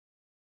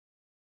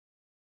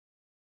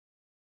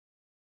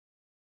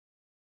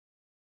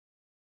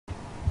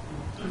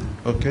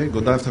Okay,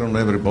 good afternoon,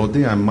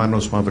 everybody. I'm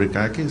Manos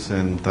Mavrikakis,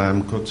 and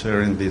I'm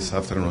co-chairing this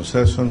afternoon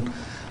session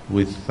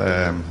with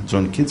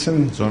John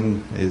Kitchen.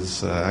 John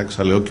is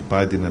actually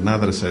occupied in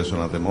another session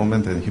at the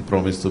moment, and he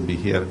promised to be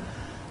here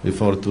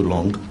before too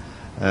long.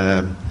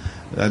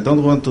 I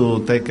don't want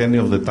to take any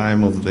of the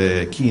time of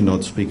the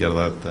keynote speaker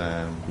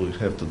that we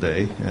have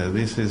today.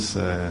 This is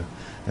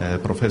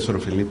Professor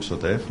Phillipe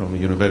Sautet from the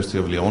University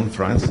of Lyon,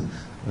 France.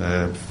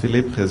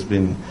 Phillipe has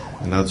been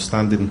an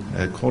outstanding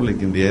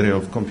colleague in the area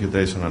of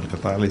computational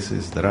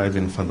catalysis,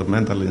 deriving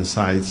fundamental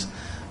insights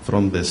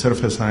from the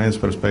surface science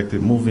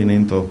perspective, moving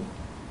into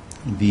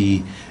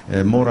the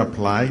more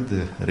applied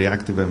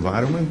reactive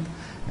environment.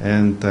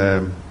 And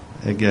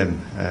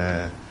again,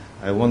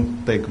 I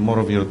won't take more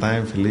of your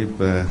time, Phillipe.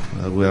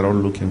 We are all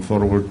looking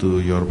forward to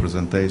your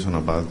presentation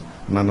about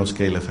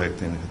nanoscale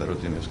effect in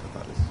heterogeneous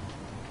catalysis.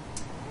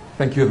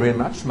 Thank you very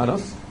much,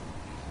 Manos.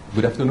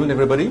 Good afternoon,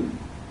 everybody.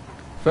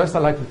 First, I'd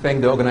like to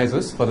thank the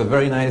organizers for the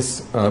very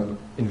nice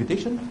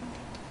invitation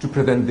to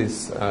present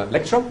this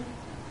lecture.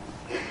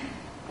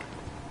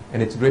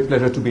 And it's a great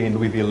pleasure to be in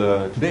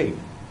Louisville today.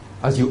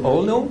 As you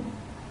all know,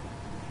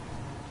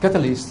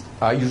 catalysts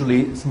are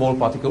usually small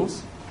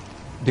particles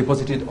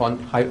deposited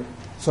on high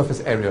surface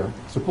area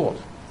support.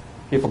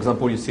 Here, for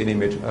example, you see an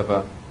image of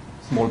a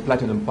small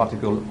platinum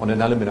particle on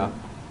an alumina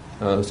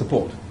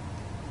support.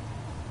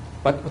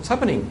 But what's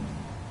happening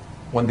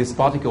when this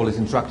particle is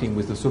interacting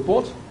with the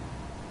support,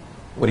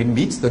 when it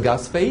meets the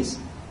gas phase,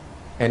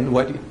 and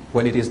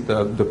when it is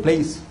the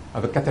place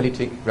of a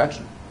catalytic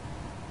reaction?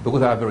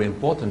 Those are very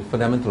important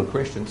fundamental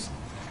questions.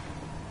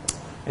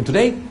 And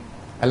today,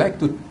 I'd like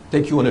to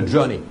take you on a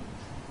journey,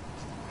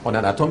 on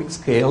an atomic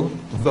scale,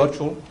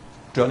 virtual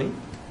journey,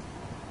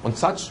 on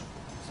such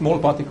small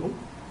particle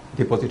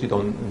deposited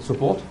on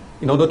support,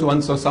 in order to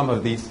answer some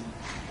of these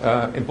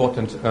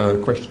important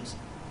questions.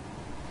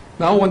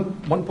 Now,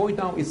 one point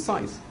now is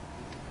size.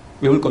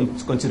 We will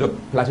consider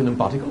platinum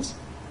particles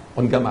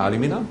on gamma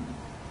alumina,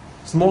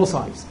 small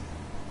size,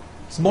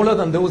 smaller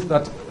than those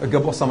that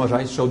Gabor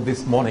Samajai showed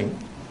this morning,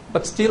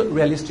 but still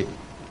realistic.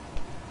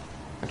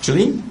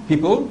 Actually,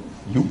 people,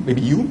 maybe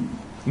you,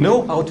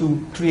 know how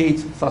to create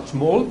such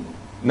small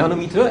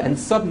nanometer and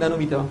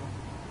sub-nanometer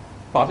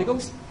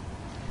particles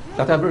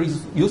that are very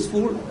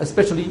useful,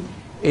 especially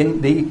in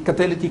the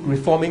catalytic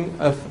reforming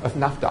of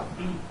naphtha.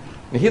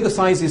 And here the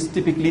size is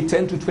typically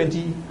 10 to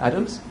 20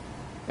 atoms,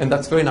 and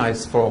that's very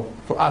nice for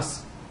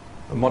us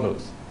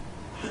models.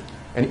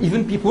 And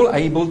even people are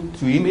able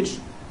to image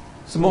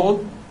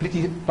small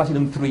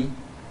platinum-3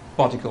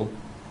 particle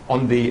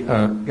on the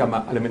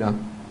gamma alumina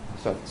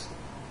surface.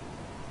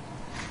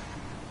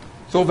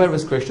 So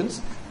various questions,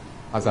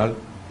 as I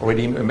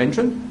already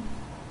mentioned.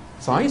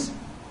 Size.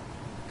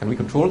 Can we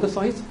control the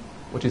size?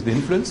 What is the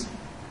influence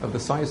of the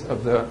size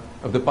of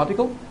the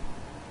particle?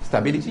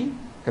 Stability.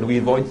 Can we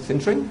avoid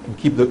sintering and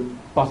keep the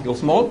particle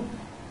small?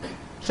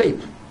 Shape.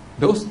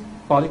 Those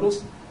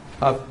particles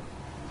have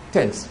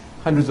tens,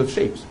 hundreds of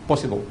shapes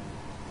possible.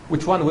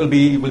 Which one will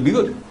be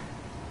good?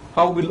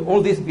 How will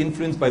all this be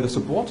influenced by the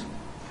support?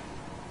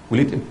 Will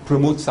it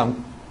promote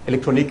some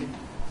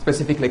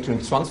specific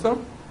electronic transfer?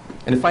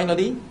 And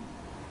finally,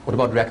 what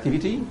about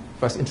reactivity?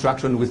 First,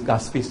 interaction with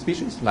gas phase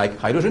species like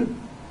hydrogen,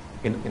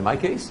 in my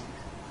case,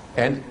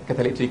 and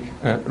catalytic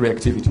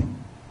reactivity.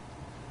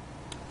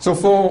 So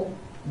for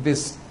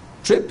this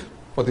trip,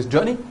 for this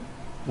journey,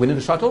 we need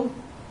a shuttle,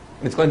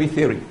 and it's going to be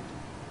theory.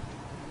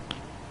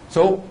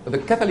 So the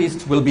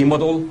catalyst will be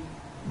modeled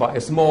by a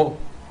small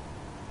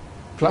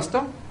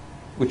cluster,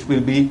 which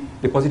will be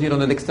deposited on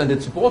an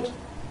extended support.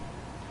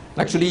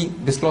 Actually,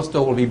 this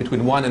cluster will be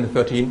between 1 and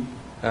 13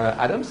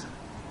 atoms.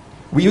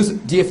 We use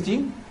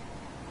DFT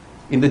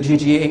in the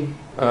GGA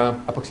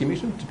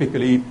approximation,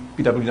 typically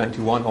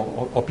PW91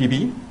 or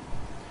PB.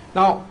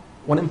 Now,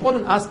 one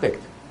important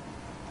aspect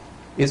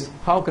is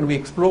how can we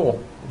explore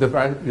the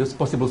various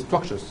possible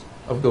structures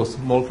of those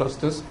small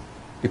clusters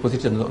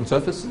deposited on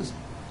surfaces,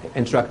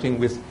 interacting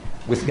with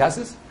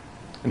gases.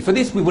 And for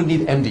this, we will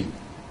need MD.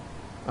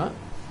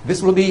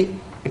 This will be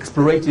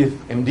explorative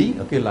MD,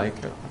 okay, like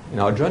in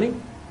our journey,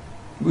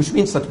 which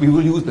means that we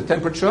will use the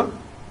temperature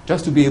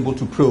just to be able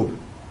to probe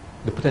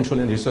the potential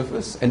energy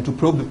surface and to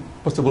probe the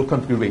possible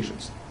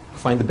configurations, to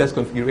find the best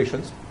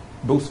configurations,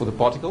 both for the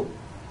particle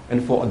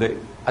and for the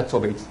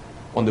adsorbates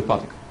on the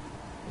particle.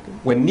 Okay.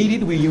 When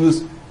needed, we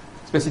use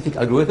specific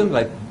algorithms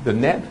like the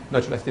NAB,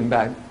 natural lasting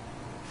bag,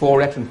 for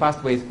reaction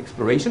pathways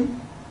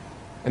exploration.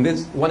 And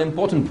there's one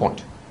important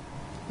point,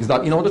 is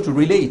that in order to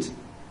relate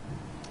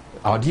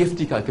our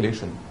DFT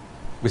calculation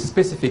with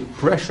specific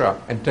pressure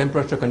and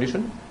temperature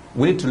condition,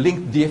 we need to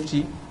link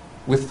DFT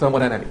with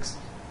thermodynamics.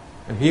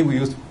 And here we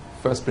use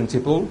first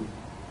principle,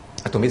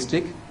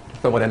 atomistic,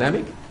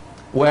 thermodynamic,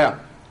 where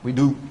we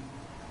do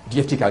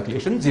DFT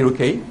calculation,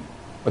 0K,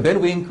 but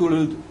then we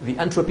include the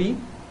entropy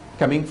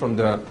coming from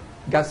the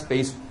gas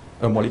phase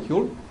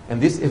molecule, and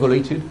this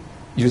evaluated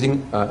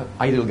using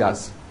ideal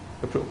gas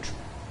approach.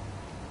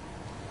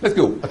 Let's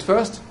go. At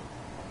first,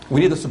 we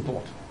need a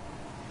support.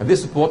 And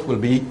this support will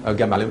be a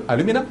gamma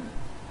alumina.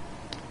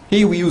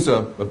 Here we use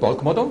a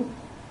bulk model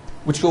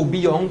which go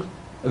beyond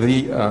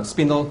the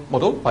spinel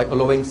model by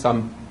allowing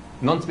some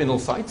non-spinel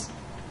sites.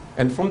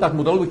 And from that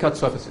model, we cut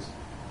surfaces.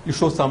 You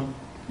saw some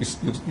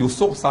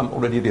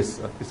already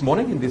this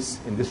morning in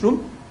this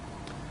room.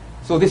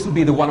 So this will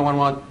be the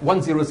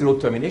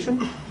 100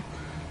 termination.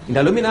 In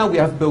alumina, we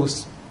have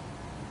both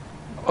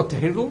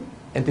octahedral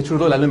and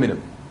tetrahedral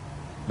aluminum.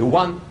 The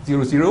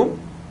 100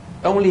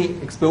 only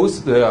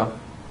expose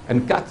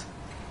and cut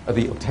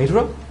the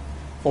octahedra,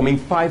 forming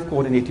 5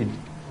 coordinated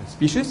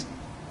species.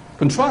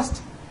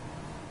 Contrast,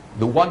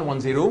 the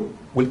 110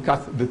 will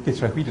cut the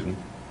tetrahedron,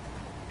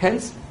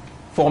 hence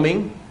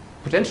forming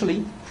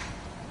potentially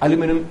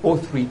aluminum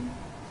O3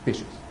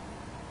 species.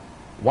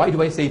 Why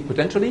do I say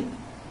potentially?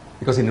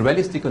 Because in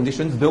realistic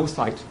conditions, those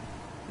sites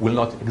will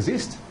not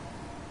exist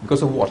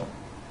because of water.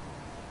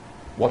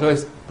 Water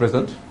is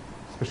present,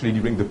 especially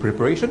during the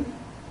preparation,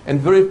 and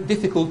very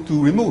difficult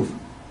to remove,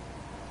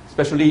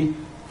 especially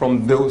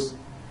from those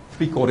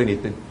 3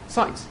 coordinated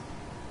sites.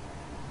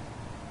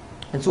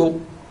 And so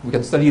we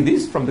can study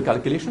this from the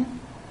calculation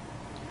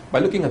by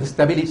looking at the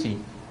stability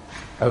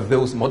of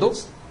those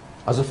models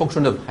as a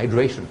function of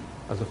hydration,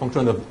 as a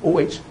function of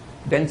OH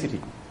density.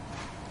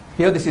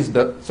 Here, this is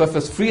the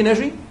surface free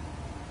energy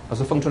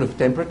as a function of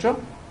temperature.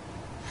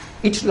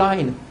 Each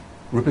line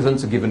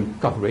represents a given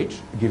coverage,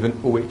 a given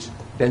OH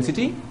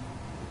density.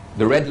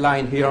 The red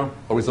line here,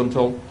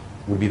 horizontal,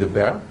 will be the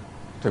bare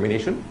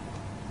termination.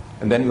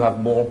 And then you have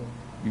more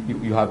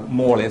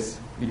or less,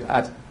 you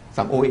add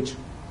some OH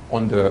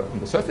on the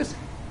surface.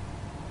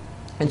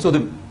 And so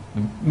the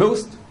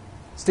most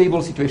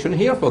stable situation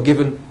here for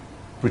given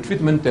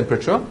pretreatment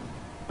temperature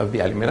of the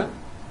alumina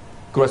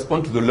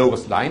correspond to the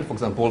lowest line. For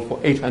example, for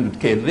 800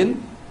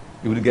 Kelvin,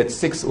 you will get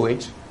 6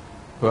 OH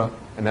per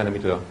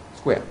nanometer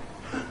square.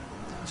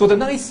 So the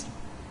nice,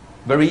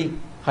 very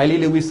highly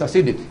Lewis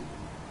acidic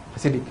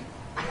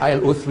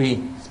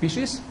ILO3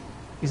 species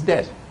is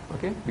dead,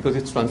 okay? Because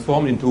it's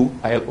transformed into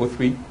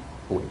ILO3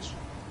 OH.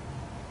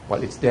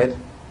 Well, it's dead,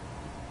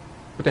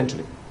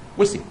 potentially.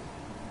 We'll see.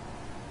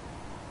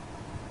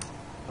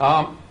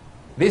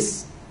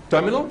 This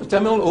terminal, the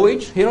terminal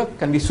OH here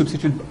can be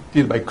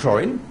substituted by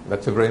chlorine.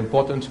 That's a very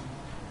important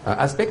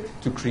aspect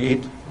to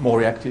create more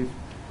reactive,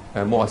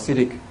 more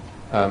acidic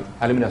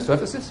alumina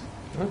surfaces.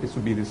 This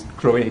would be this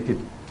chlorinated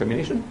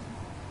termination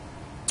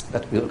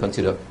that we'll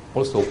consider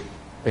also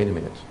in a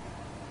minute.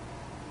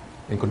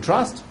 In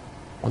contrast,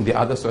 on the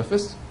other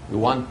surface, the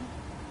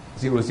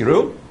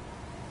 100,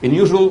 in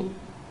usual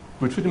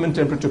pretreatment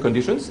temperature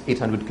conditions,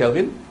 800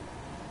 Kelvin,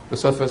 the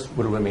surface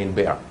will remain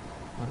bare.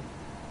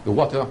 The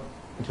water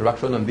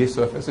interaction on these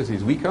surfaces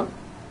is weaker,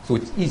 so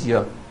it's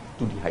easier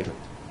to dehydrate.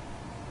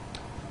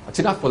 That's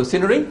enough for the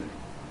scenery.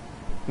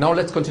 Now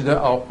let's consider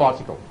our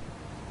particle.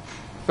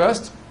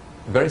 First,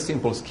 a very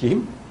simple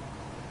scheme.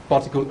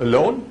 Particle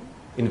alone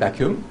in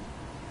vacuum.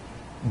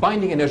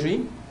 Binding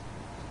energy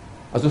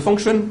as a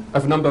function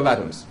of number of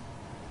atoms.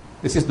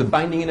 This is the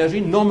binding energy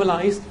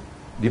normalized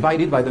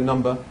divided by the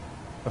number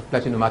of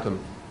platinum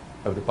atoms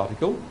of the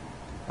particle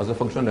as a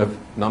function of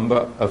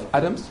number of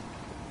atoms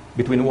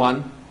between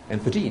 1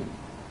 and 13.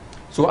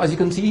 So as you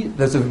can see,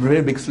 there's a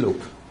very big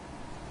slope.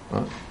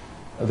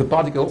 The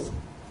particles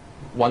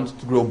want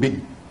to grow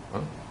big.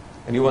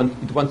 And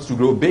it wants to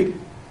grow big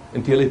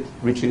until it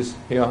reaches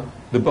here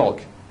the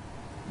bulk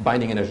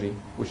binding energy,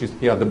 which is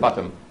here at the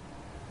bottom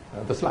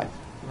of the slide.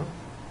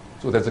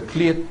 So there's a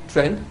clear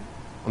trend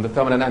on the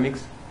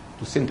thermodynamics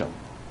to sinter.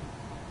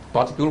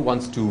 Particle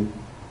wants to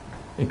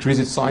increase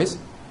its size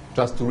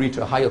just to reach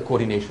a higher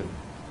coordination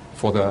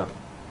for the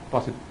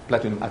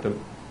platinum atom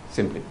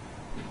simply.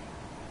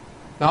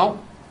 Now,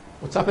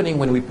 what's happening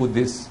when we put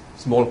these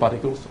small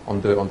particles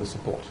on the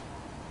support?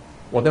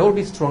 Well, they will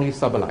be strongly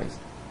stabilized.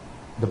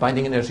 The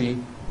binding energy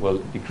will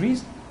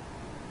decrease,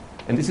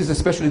 and this is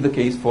especially the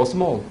case for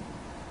small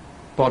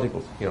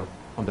particles here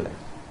on the left.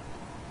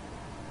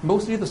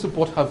 Mostly the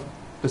support have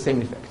the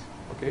same effect.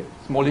 Okay,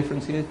 small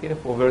differences here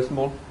for very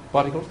small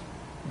particles,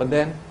 but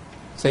then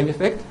same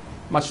effect,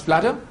 much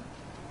flatter,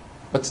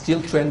 but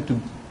still trend to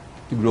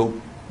grow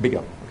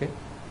bigger. Okay,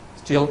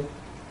 still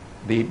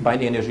the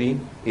binding energy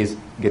is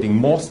getting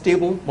more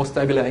stable, more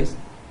stabilized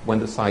when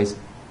the size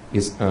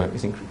is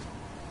increased,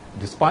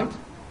 despite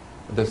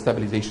the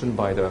stabilization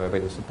by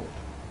the support.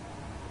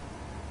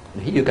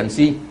 And here you can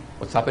see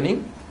what's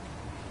happening.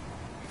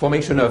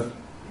 Formation of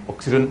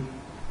oxygen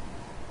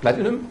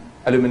platinum,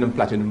 aluminum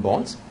platinum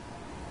bonds.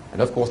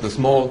 And of course the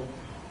small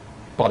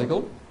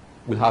particle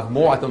will have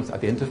more atoms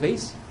at the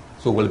interface,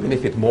 so will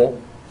benefit more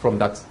from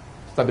that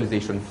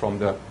stabilization from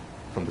the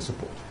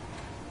support.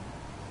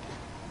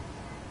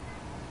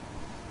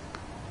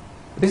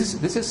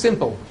 This is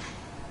simple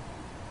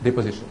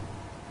deposition.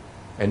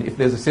 And if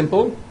there's a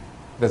simple,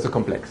 there's a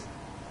complex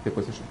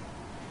deposition.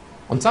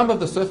 On some of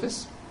the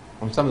surface,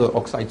 on some of the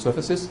oxide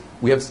surfaces,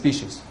 we have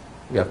species.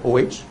 We have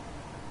OH,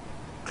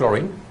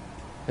 chlorine,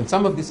 and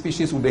some of these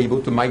species will be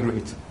able to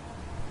migrate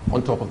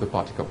on top of the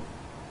particle.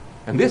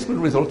 And this will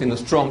result in a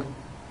strong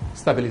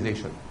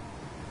stabilization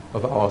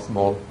of our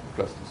small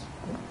clusters.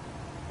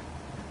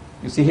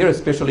 You see here,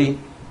 especially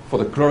for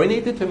the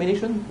chlorinated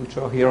termination, which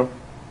are here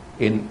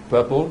in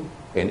purple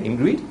and in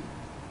green,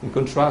 in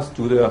contrast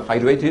to the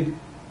hydrated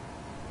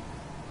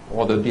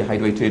or the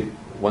dehydrated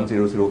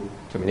 100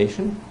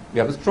 termination. We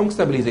have a strong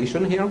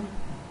stabilization here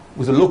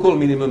with a local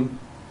minimum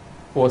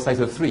for a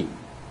size of 3. It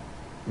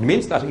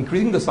means that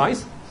increasing the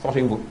size,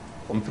 starting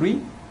from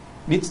 3,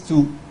 is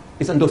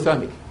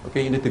endothermic.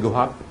 Okay, you need to go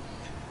up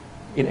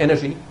in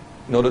energy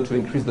in order to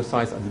increase the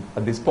size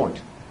at this point.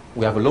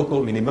 We have a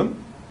local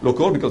minimum,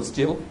 local because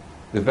still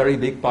the very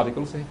big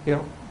particles here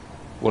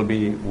will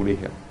be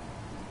here.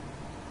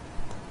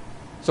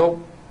 So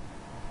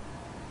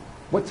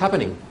what's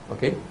happening?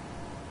 Okay,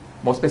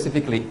 more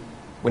specifically,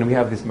 when we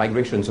have these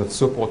migrations of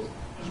support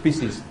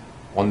species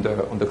on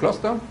the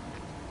cluster,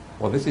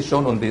 well, this is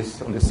shown on this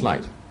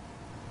slide.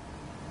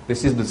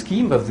 This is the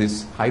scheme of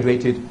this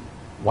hydrated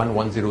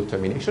 110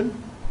 termination,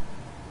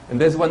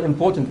 and there's one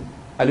important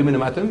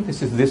aluminum atom.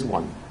 This is this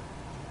one.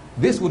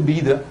 This would be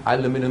the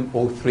aluminum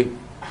O3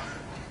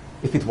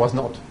 if it was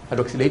not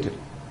hydroxylated.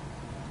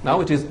 Now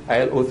it is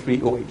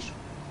AlO3OH.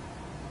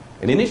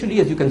 And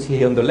initially, as you can see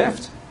here on the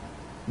left,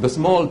 the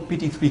small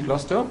PT3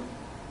 cluster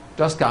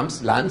just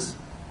comes, lands,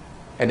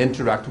 and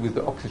interacts with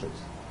the oxygens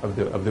of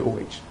the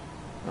OH.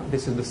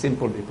 This is the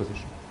simple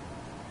deposition.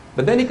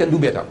 But then it can do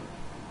better.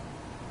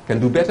 It can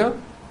do better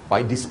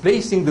by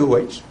displacing the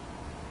OH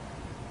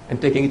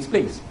and taking its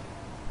place,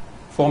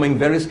 forming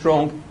very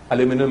strong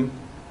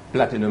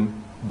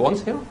aluminum-platinum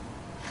bonds here.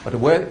 But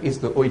where is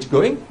the OH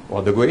going?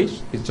 Well, the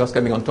OH is just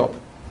coming on top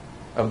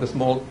of the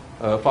small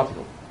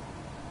particle.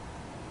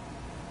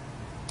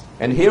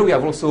 And here we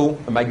have also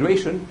a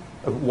migration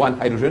of one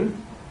hydrogen.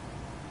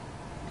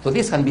 So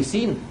this can be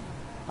seen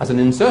as an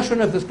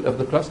insertion of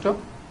the cluster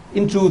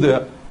into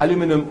the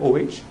aluminum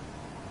OH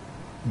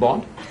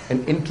bond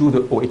and into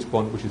the OH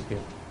bond, which is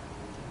here.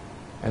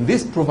 And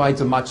this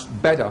provides a much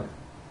better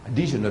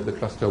adhesion of the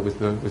cluster with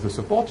the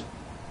support.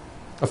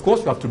 Of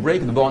course, you have to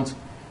break the bond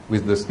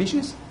with the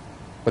species,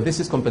 but this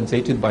is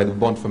compensated by the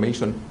bond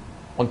formation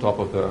on top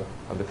of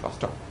the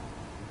cluster.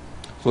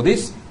 So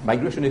these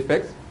migration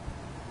effects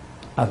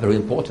are very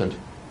important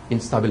in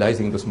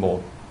stabilizing the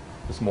small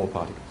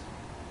particles.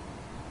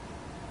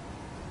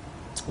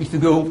 If you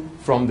go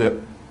from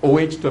the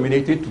OH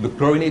terminated to the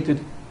chlorinated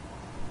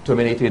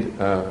terminated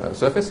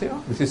surface here,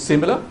 this is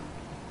similar.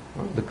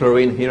 The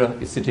chlorine here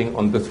is sitting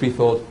on the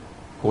threefold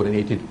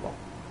coordinated,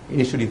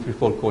 initially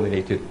threefold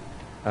coordinated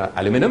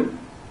aluminum,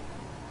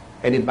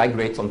 and it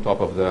migrates on top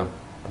of the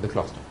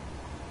cluster.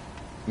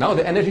 Now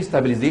the energy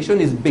stabilization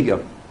is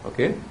bigger.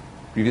 Okay,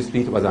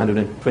 previously it was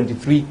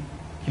 123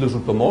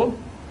 kilojoules per mole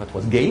that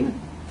was gained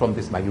from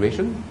this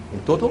migration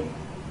in total.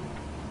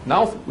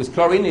 Now with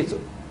chlorine it's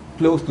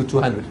close to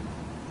 200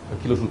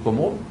 kilojoules per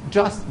mole,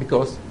 just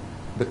because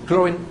the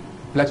chlorine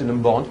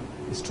platinum bond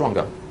is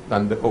stronger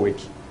than the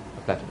OH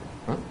platinum.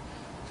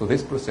 So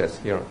this process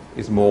here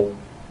is more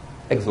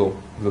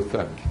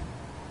exothermic.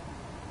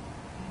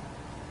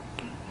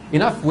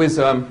 Enough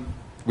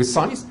with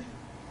size.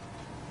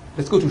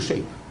 Let's go to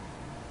shape.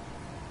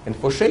 And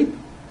for shape,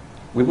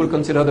 we will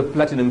consider the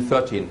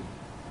platinum-13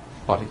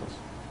 particles.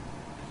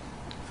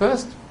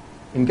 First,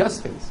 in gas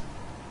phase,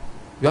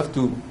 you have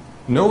to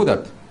know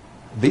that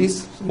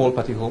these small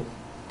particles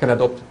can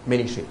adopt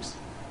many shapes.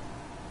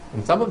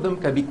 And some of them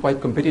can be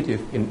quite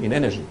competitive in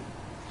energy.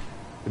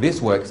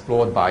 These were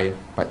explored by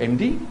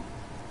MD.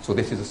 So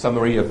this is a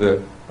summary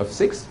of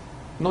 6,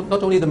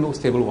 not only the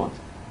most stable ones.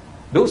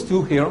 Those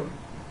two here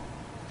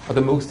are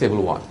the most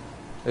stable ones.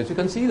 As you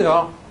can see, there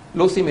are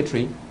low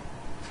symmetry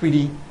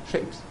 3D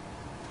shapes.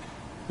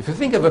 If you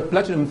think of a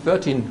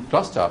platinum-13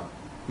 cluster,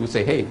 you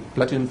say, hey,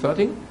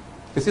 platinum-13,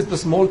 this is the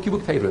small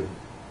cubooctahedron,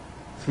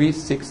 3,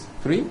 6,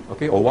 3,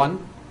 okay, or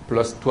 1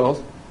 plus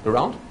 12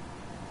 around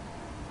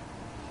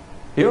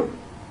here.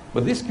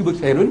 But this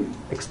cubooctahedron,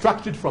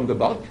 extracted from the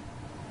bulk,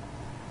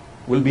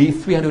 will be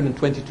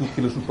 322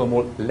 kilojoules per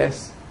mole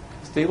less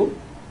stable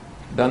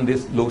than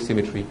this low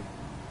symmetry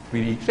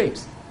 3D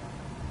shapes.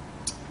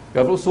 We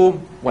have also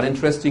one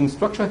interesting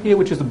structure here,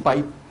 which is a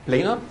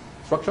biplanar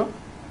structure.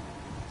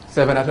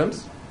 7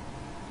 atoms,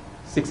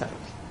 6 atoms.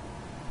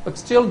 But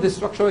still, this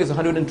structure is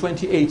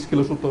 128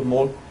 kilojoules per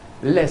mole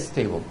less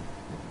stable.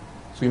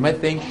 So you might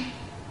think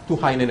too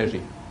high in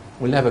energy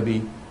will never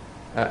be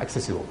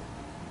accessible.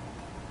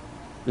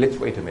 Let's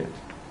wait a minute.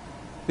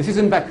 This is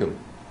in vacuum.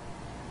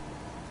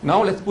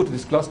 Now let's put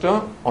this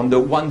cluster on the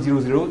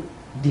 100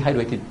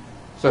 dehydrated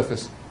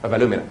surface of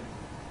alumina.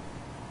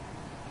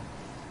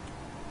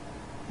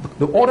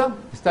 The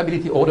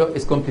stability order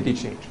is completely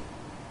changed.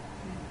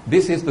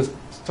 This is the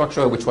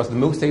structure which was the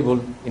most stable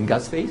in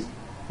gas phase.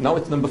 Now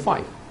it's number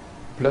 5,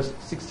 plus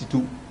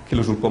 62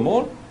 kilojoules per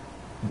mole.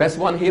 Best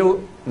one here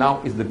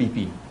now is the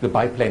BP, the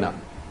biplanar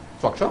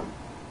structure,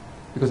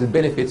 because it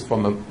benefits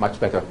from a much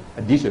better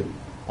adhesion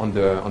on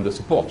the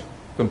support.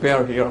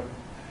 Compare here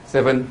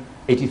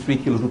 783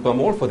 kilojoules per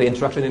mole for the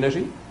interaction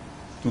energy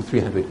to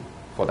 300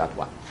 for that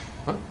one.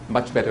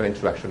 Much better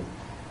interaction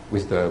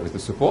with the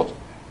support.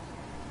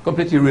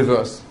 Completely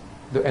reverse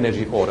the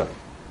energy order,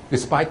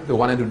 despite the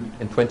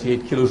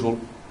 128 kilojoule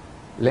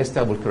less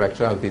stable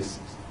character of this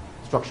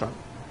structure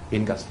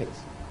in gas phase.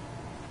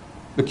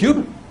 The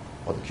cube,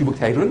 or the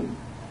cuboctahedron,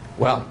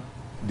 well,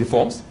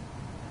 deforms,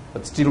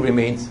 but still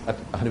remains at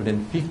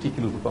 150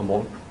 kilojoules per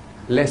mole,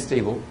 less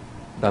stable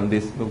than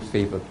this most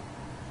favored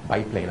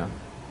biplanar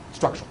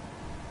structure.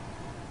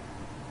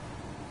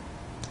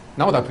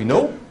 Now that we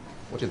know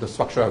what is the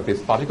structure of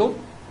this particle,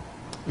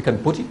 we can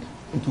put it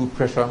into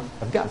pressure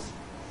of gas.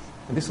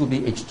 And this will be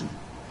H2.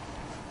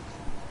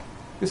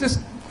 This is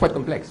quite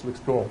complex to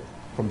explore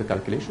from the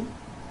calculation,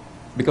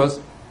 because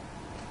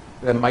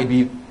there might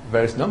be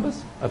various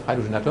numbers of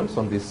hydrogen atoms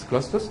on these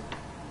clusters.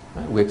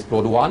 We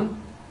explored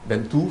 1,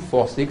 then 2,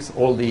 4, 6,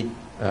 all the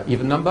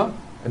even number,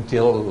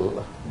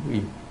 until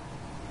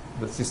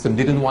the system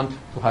didn't want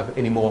to have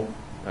any more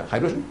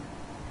hydrogen.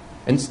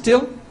 And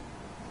still,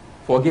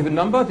 for a given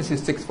number, this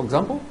is 6 for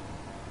example,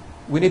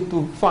 we need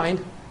to find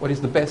what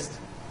is the best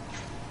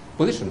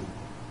position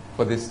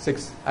for these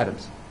 6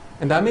 atoms.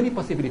 And there are many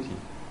possibilities,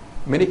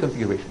 many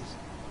configurations.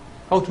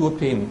 How to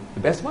obtain the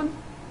best one?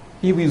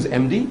 Here we use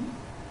MD.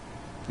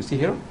 You see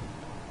here?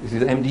 This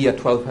is MD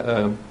at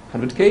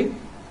 1200 K,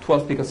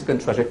 12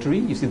 picosecond trajectory.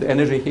 You see the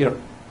energy here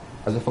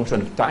as a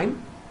function of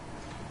time.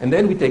 And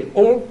then we take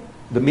all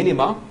the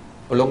minima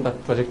along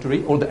that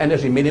trajectory, all the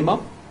energy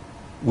minima.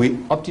 We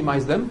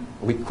optimize them,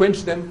 we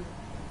quench them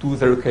to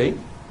 0K.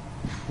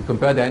 We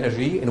compare the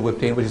energy and we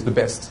obtain what is the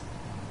best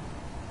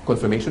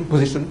conformation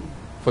position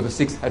for the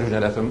 6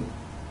 hydrogen atom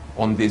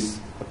on this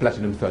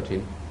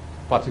platinum-13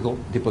 particle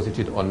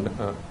deposited on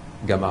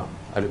gamma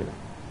alumina.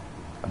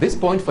 At this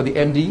point, for the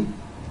MD,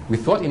 we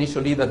thought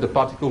initially that the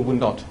particle would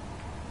not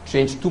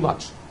change too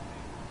much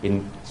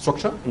in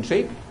structure, in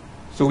shape,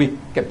 so we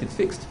kept it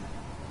fixed.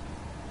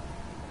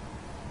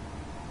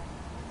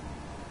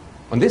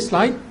 On this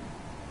slide,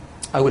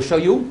 I will show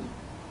you,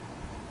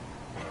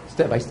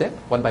 step by step,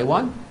 one by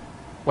one,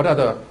 what are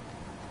the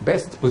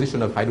best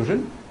position of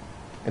hydrogen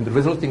and the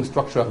resulting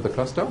structure of the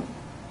cluster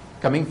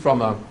coming from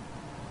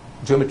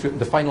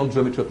the final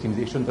geometry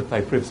optimization that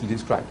I previously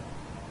described.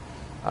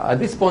 At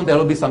this point, there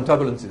will be some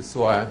turbulences,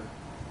 so I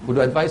would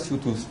advise you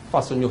to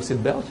fasten your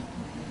seatbelt.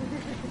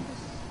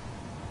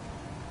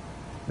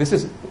 This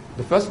is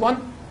the first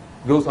one,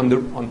 goes on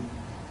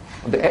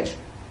the edge,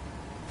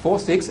 4,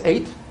 6,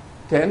 8,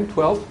 10,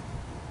 12,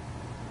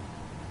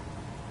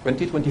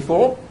 20,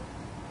 24,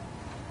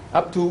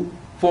 up to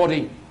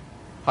 40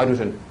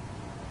 hydrogen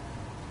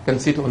can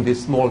sit on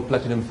this small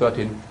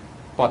platinum-13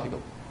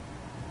 particle.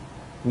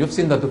 And you've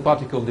seen that the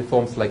particle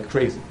deforms like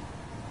crazy.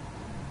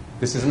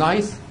 This is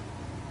nice,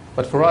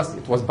 but for us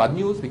it was bad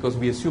news because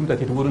we assumed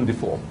that it wouldn't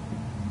deform,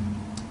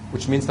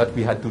 which means that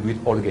we had to do it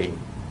all again.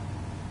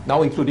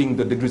 Now including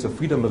the degrees of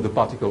freedom of the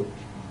particle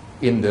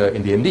in the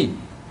MD,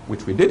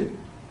 which we did.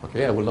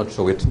 Okay, I will not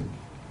show it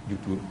due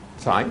to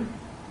time.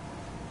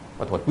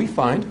 But what we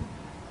find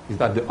is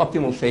that the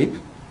optimal shape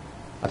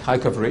at high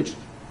coverage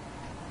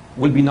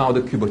will be now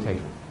the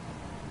cuboctahedron.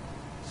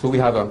 So we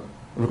have a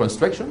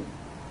reconstruction,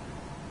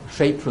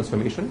 shape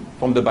transformation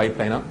from the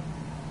biplanar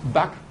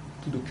back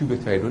to the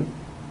cuboctahedron,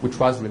 which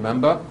was,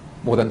 remember,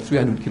 more than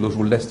 300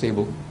 kilojoules less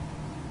stable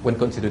when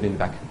considered in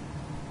vacuum.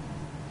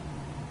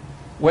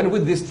 When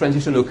would this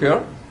transition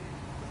occur?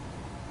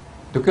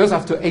 It occurs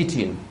after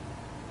 18.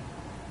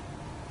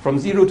 From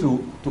 0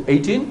 to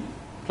 18,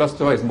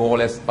 cluster is more or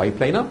less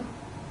biplanar,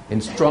 in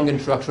strong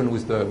interaction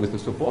with the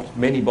support,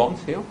 many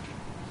bonds here.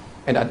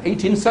 And at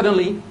 18,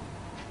 suddenly,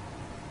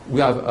 we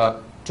have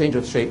a change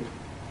of shape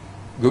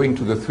going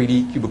to the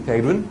 3D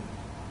cuboctahedron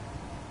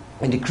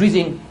and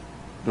decreasing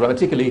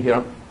dramatically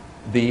here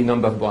the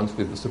number of bonds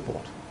with the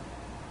support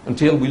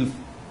until we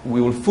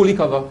will fully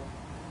cover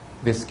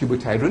this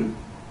cuboctahedron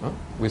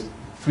with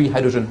 3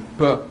 hydrogen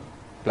per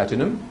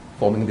platinum,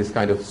 forming this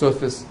kind of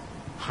surface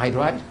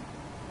hydride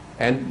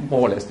and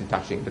more or less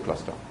detaching the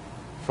cluster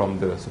from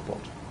the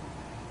support.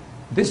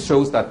 This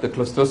shows that the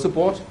cluster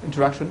support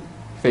interaction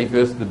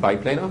favors the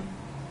biplanar,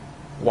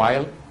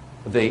 while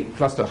the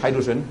cluster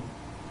hydrogen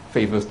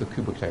favors the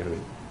cuboctahedron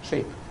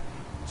shape.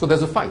 So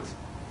there's a fight.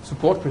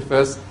 Support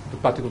prefers the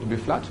particle to be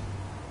flat.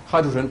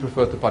 Hydrogen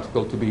prefers the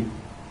particle to be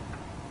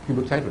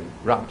cuboctahedron,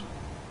 round.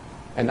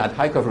 And at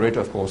high coverage,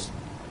 of course,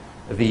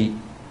 the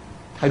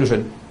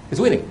hydrogen is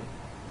winning.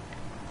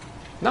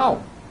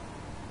 Now,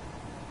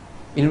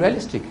 in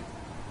realistic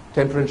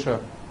temperature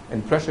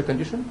and pressure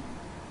condition,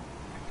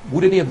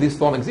 would any of this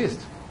form exist?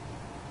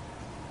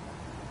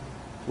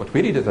 What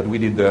we did is that we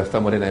did the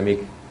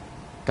thermodynamic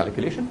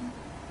calculation,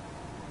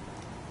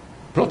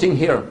 plotting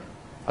here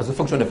as a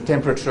function of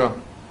temperature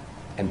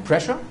and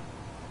pressure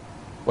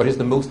what is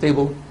the most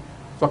stable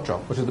structure,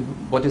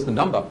 what is the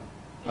number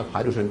of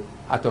hydrogen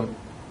atom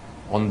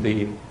on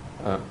the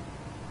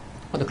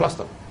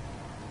cluster.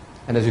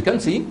 And as you can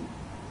see,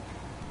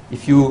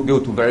 if you go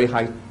to very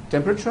high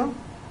temperature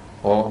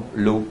or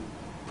low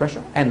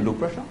pressure,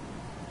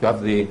 you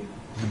have the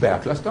bare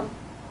cluster,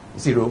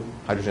 0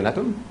 hydrogen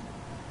atom.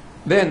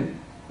 Then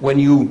when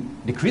you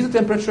decrease the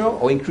temperature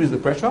or increase the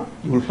pressure,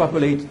 you will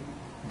populate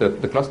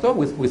the cluster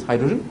with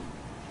hydrogen.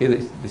 Here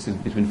this is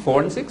between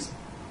 4 and 6.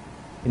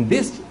 In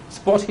this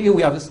spot here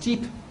we have a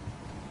steep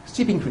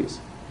steep increase.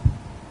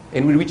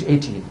 And we reach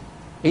 18.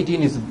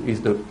 18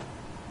 is the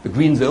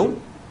green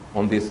zone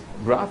on this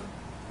graph,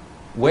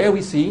 where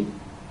we see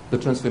the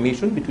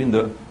transformation between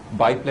the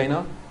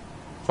biplanar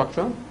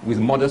structure with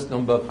modest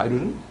number of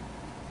hydrogen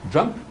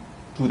jump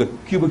to the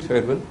cubic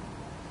tetrahedron,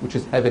 which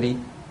is heavily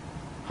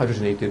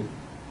hydrogenated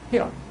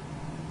here.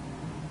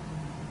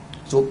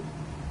 So,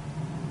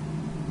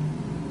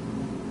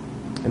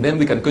 and then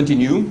we can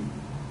continue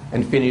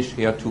and finish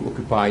here to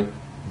occupy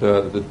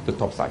the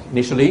top site.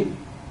 Initially,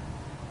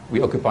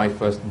 we occupy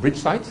first bridge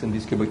sites in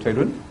this cubic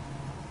tetrahedron,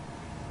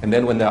 and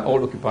then when they're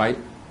all occupied,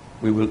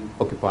 we will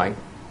occupy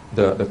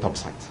the top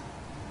sites.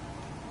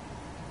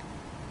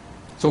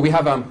 So we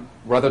have a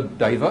rather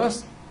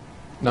diverse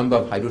number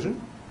of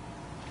hydrogen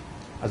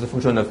as a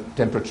function of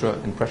temperature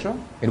and pressure,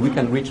 and we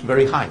can reach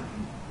very high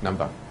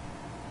number.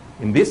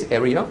 In this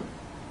area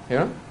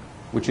here,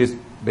 which is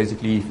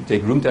basically, if you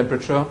take room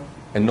temperature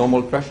and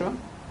normal pressure,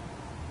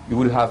 you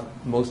will have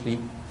mostly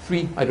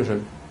 3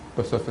 hydrogen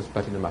per surface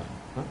platinum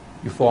atom.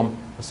 You form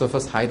a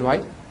surface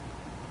hydride,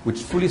 which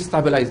fully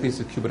stabilizes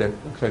this cubic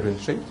tetrahedron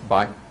shape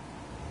by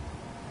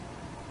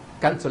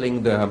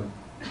cancelling the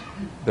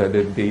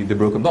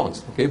broken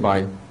bonds, okay,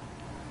 by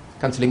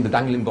cancelling the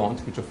dangling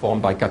bonds which are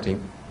formed by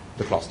cutting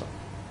the cluster.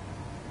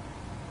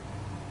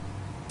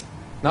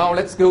 Now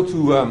let's go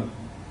to,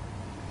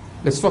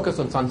 let's focus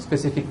on some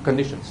specific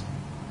conditions.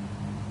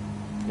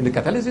 In the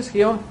catalysis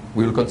here,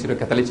 we will consider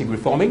catalytic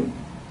reforming.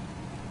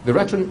 The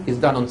reaction is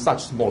done on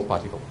such small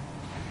particle,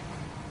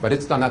 but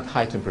it's done at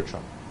high temperature,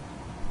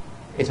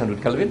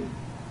 800 Kelvin,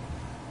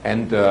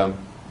 and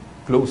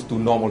close to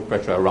normal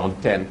pressure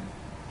around 10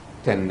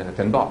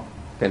 bar,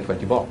 10,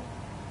 20 bar.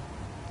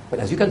 But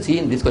as you can see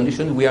in this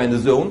condition, we are in the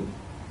zone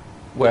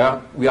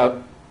where we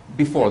are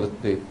before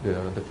the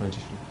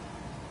transition.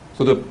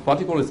 So the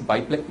particle is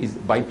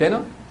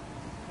biplanar,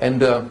 and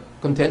the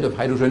content of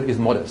hydrogen is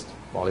modest.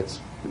 Well, it's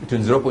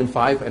between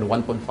 0.5 and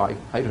 1.5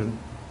 hydrogen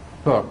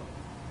per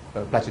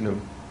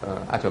platinum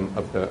atom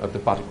of the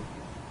particle.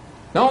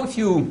 Now, if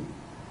you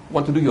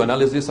want to do your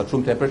analysis at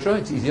room temperature,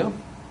 it's easier.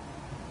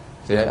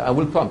 Say, I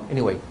will pump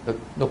anyway,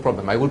 no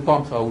problem. I will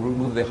pump, so I will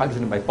remove the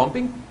hydrogen by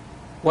pumping.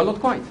 Well, not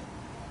quite.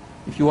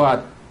 If you are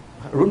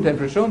at room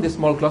temperature in this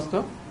small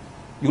cluster,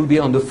 you will be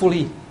on the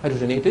fully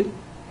hydrogenated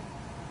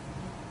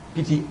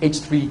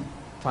PTH3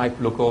 type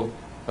local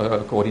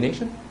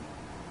coordination.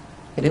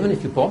 And even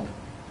if you pump,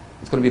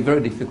 it's going to be very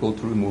difficult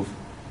to remove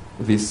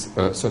this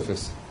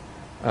surface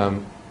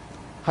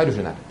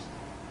hydrogen atoms.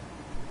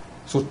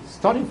 So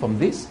starting from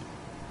this,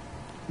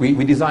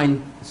 we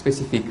design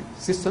specific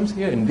systems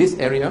here in this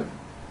area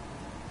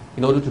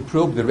in order to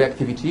probe the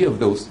reactivity of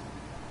those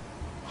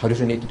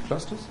hydrogenated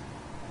clusters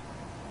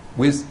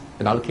with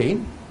an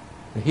alkane.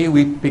 And here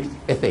we picked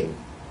ethane.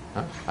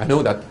 I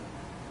know that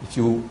if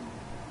you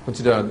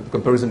consider the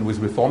comparison with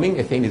reforming,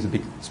 ethane is a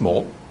bit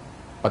small,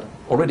 but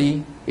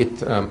already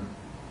it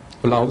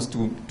allows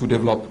to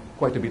develop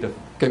quite a bit of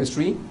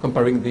chemistry,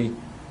 comparing the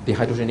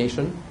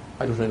hydrogenation,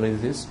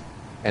 hydrogenalysis,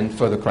 and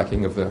further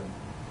cracking of the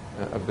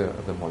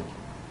molecule.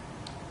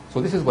 So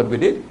this is what we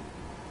did,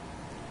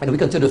 and we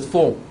considered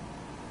 4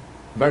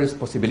 various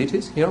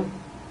possibilities here,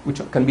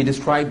 which can be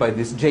described by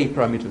these J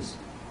parameters,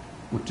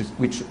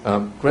 which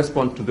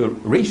correspond to the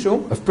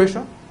ratio of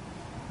pressure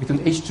between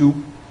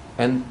H2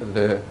 and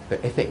the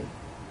ethane.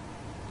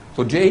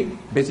 So J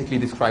basically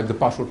describes the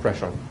partial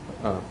pressure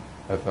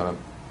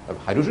of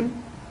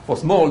hydrogen. For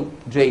small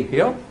j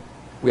here,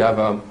 we have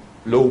a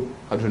low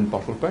hydrogen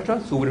partial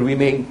pressure, so we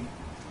remain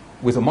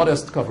with a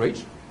modest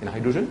coverage in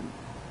hydrogen,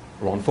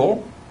 around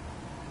 4.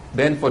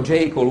 Then for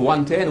j equal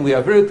 110, we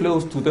are very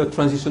close to the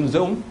transition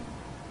zone.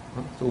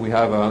 So we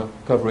have a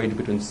coverage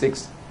between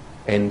 6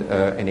 and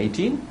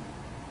 18.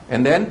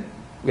 And then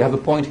we have a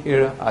point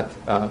here at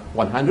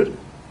 100.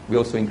 We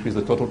also increase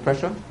the total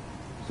pressure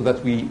so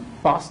that we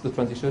pass the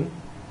transition,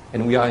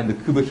 and we are in the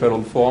cubic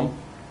tetrahedral form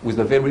with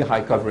a very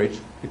high coverage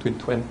between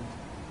 20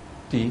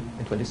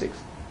 and 26.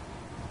 So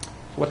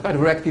what kind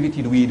of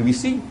reactivity do we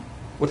see?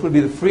 What will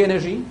be the free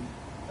energy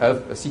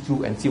of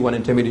C2 and C1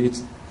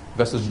 intermediates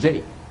versus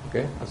J,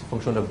 okay, as a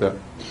function of the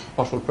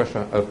partial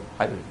pressure of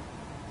hydrogen?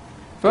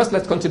 First,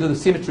 let's consider the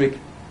symmetric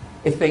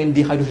ethane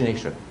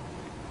dehydrogenation.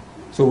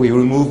 So we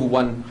remove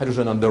one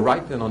hydrogen on the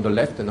right and on the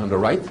left and on the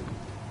right.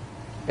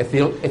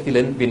 Ethyl,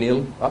 ethylene,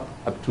 vinyl,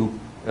 up to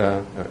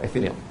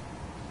ethylene.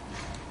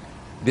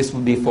 This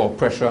will be for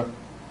pressure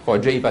for a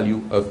J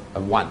value of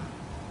 1,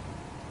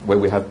 where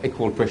we have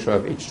equal pressure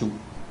of H2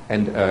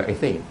 and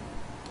ethane.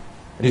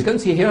 And you can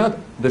see here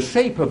the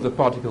shape of the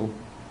particle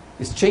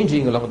is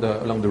changing along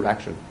the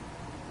reaction.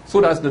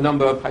 So does the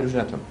number of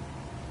hydrogen atoms.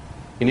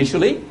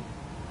 Initially,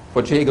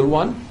 for J equal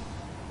 1,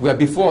 we are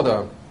before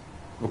the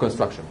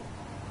reconstruction.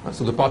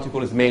 So the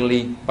particle is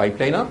mainly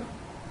biplanar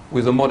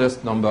with a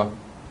modest number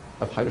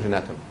of hydrogen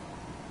atoms.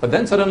 But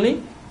then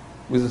suddenly,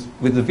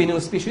 with the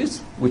vinyl species,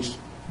 which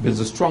builds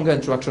a stronger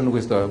interaction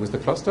with the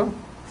cluster,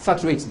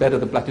 saturates better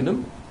the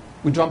platinum,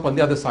 we jump on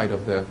the other side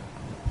of the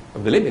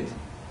limit,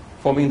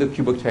 forming the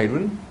cubic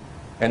tetrahedron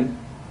and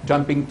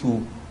jumping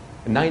to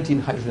 19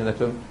 hydrogen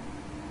atom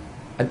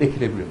at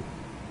equilibrium.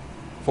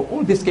 For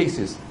all these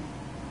cases,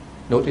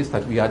 notice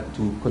that we had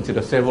to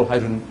consider several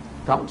hydrogen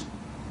counts,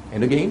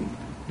 and again,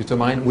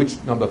 determine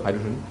which number of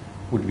hydrogen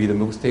would be the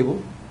most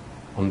stable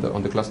on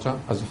the cluster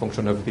as a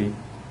function of the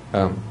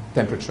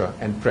temperature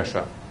and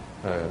pressure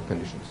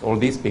conditions. All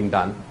this being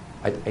done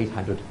at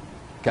 800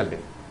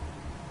 Kelvin.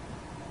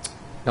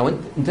 Now,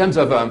 in terms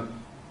of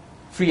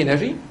free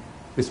energy,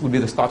 this would be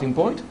the starting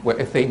point where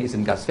ethane is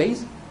in gas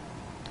phase.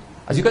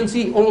 As you can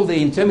see, all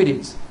the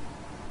intermediates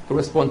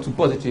correspond to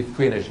positive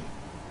free energy,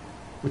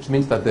 which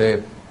means that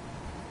the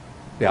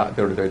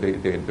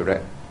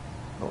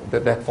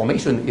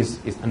formation is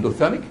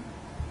endothermic.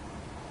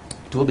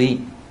 It will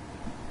be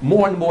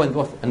more and more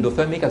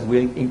endothermic as we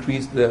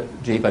increase the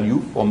J value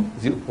from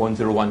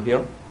 0.01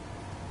 here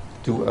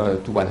to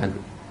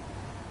 100.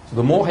 So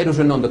the more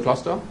hydrogen on the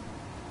cluster,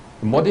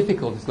 the more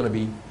difficult it's going to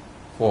be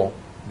for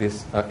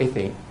this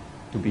ethane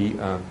to be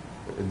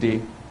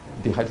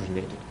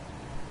dehydrogenated.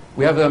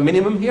 We have a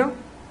minimum here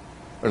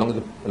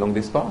along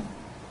this path,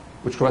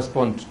 which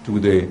corresponds to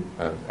the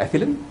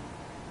ethylene,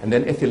 and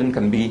then ethylene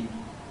can be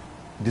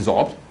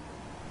dissolved.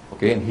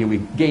 Okay, and here we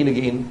gain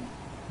again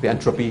the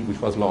entropy which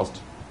was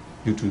lost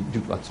due to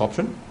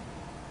adsorption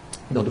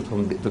in order to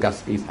form the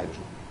gas phase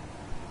hydrogen.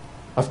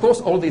 Of course,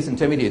 all these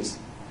intermediates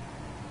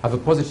have a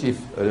positive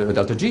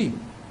delta G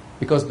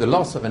because the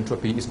loss of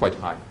entropy is quite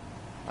high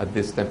at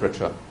this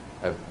temperature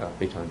of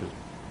 800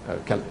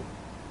 Kelvin.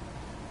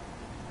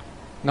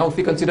 Now, if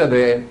we consider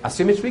the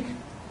asymmetric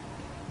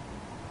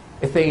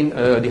ethane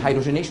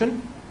dehydrogenation,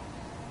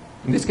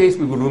 in this case,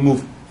 we will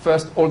remove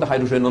first all the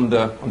hydrogen on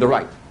the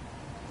right,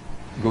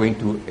 going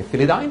to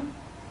ethylidine,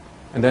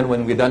 and then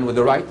when we're done with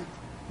the right,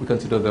 we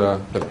consider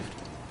the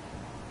left.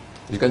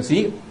 As you can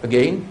see,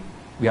 again,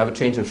 we have a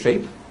change of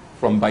shape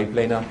from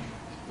biplanar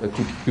to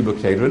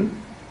cuboctahedron,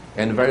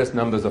 and various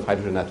numbers of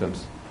hydrogen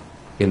atoms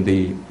in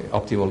the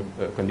optimal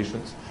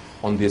conditions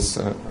on this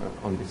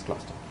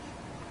cluster.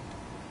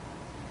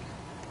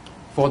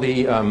 For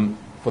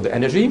the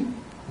energy,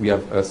 we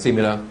have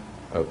similar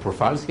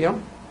profiles here.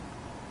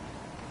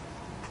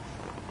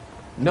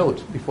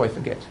 Note, before I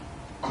forget,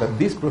 that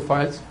these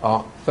profiles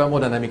are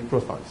thermodynamic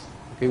profiles.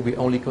 Okay, we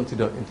only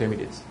consider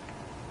intermediates.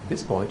 At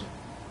this point,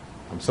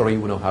 I'm sorry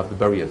we don't have the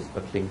barriers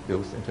that link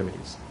those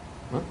intermediates.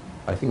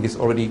 I think this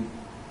already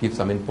gives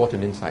some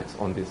important insights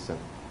on this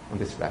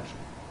reaction.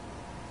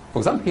 For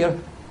example, here,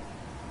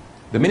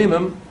 the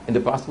minimum in the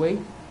pathway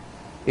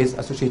is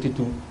associated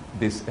to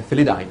this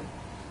ethylidine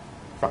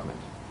fragment.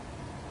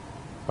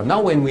 But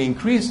now when we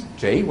increase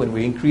J, when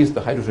we increase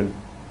the hydrogen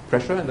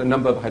pressure and the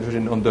number of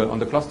hydrogen on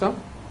the cluster,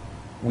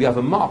 we have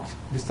a marked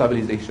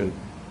destabilization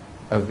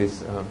of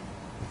this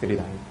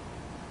ethylidine.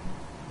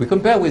 We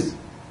compare with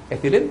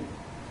ethylene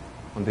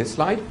on this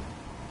slide.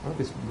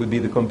 This would be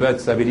the compared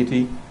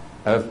stability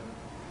of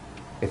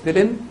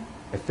ethylene,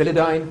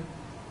 ethylidine,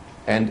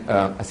 and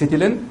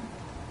acetylene.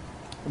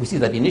 We see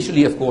that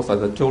initially, of course,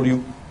 as I told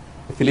you,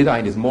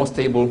 ethylidine is more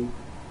stable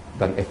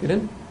than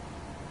ethylene.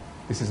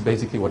 This is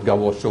basically what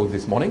Gabor showed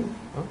this morning.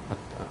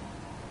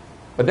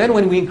 But then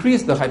when we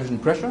increase the hydrogen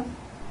pressure,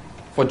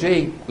 for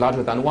J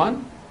larger than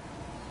 1,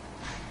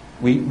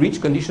 we reach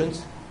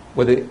conditions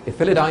where the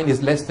ethylidine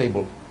is less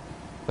stable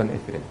than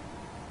ethylene.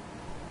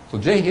 So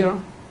J here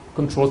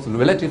controls the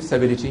relative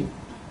stability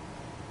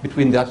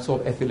between the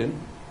absorbed ethylene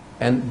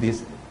and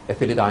this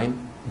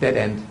ethylidine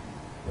dead-end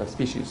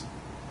species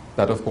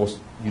that, of course,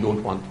 you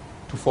don't want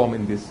to form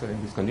in these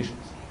conditions.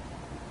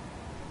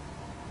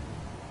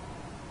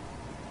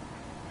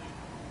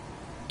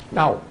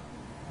 Now,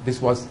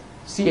 this was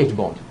CH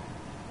bond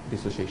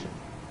dissociation.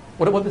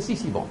 What about the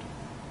CC bond?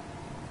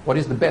 What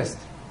is the best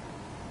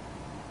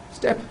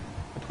step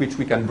at which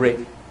we can break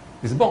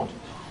this bond?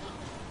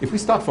 If we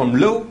start from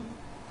low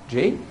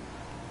J,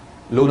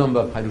 low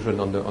number of hydrogen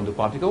on the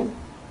particle,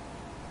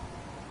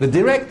 the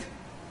direct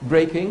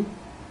breaking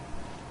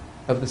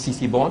of the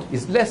CC bond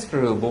is less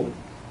favorable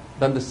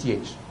than the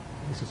CH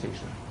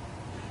dissociation.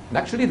 And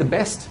actually, the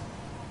best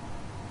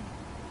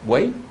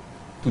way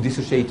to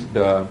dissociate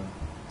the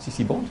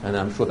CC bond, and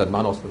I'm sure that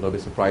Manos will not be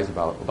surprised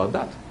about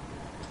that,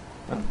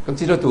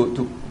 consider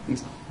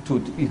is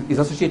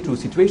associated to a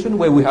situation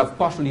where we have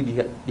partially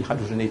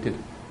dehydrogenated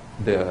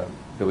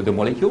the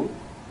molecule,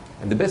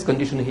 and the best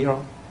condition here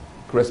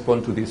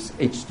correspond to this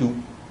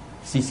H2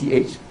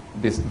 CCH,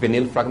 this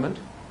vinyl fragment,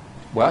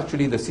 where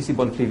actually the CC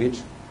bond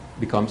cleavage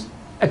becomes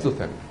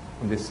exothermic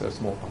on this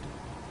small particle.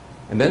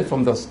 And then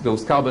from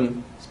those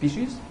carbon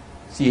species,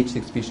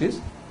 CH6 species,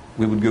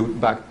 we would go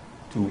back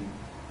to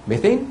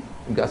methane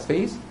in gas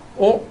phase,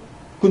 or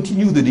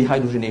continue the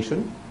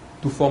dehydrogenation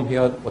to form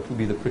here what would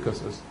be the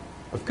precursors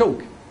of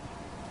coke.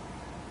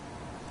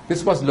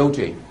 This was low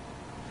J,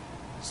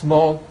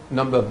 small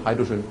number of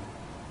hydrogen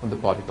on the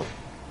particle.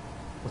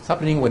 What's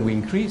happening when we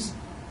increase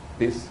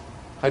this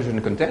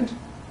hydrogen content?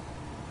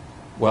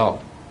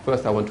 Well,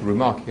 first I want to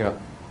remark here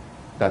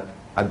that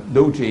at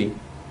low J,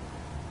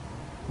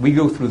 we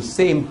go through the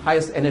same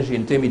highest energy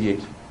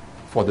intermediate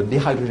for the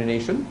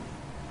dehydrogenation,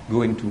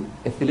 going to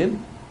ethylene,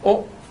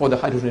 or for the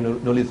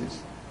hydrogenolysis,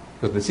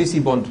 Because the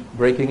CC bond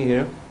breaking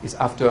here is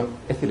after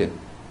ethylene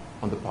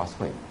on the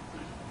pathway.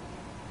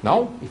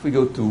 Now, if we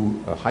go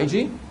to high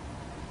G,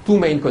 two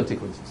main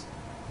consequences.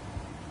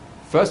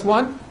 First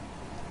one,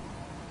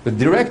 the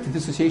direct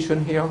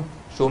dissociation here,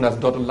 shown as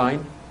dotted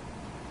line,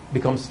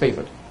 becomes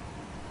favored.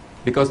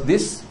 Because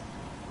this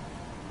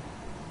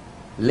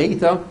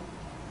later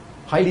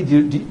highly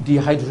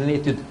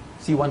dehydrogenated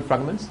C1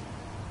 fragments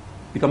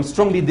become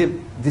strongly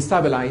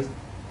destabilized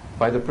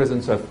by the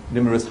presence of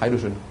numerous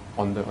hydrogen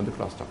on the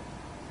cluster.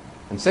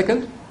 And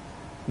second,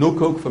 no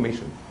coke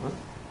formation.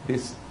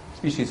 This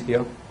species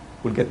here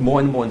will get more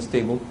and more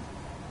unstable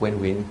when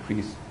we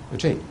increase the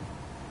J.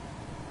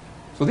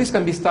 So this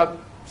can be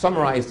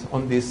summarized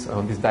on this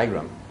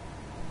diagram,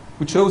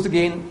 which shows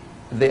again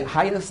the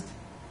highest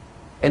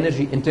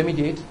energy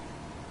intermediate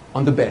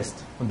on the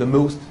best, on the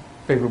most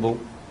favorable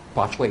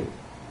pathway.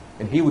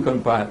 And here we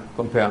compare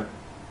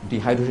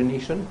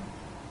dehydrogenation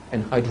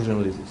and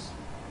hydrogenolysis.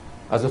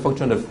 As a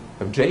function of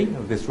J,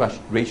 of this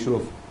ratio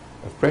of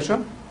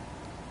pressure,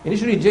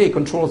 initially J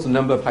controls the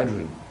number of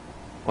hydrogen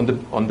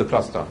on the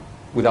cluster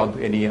without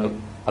any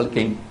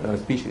alkane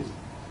species.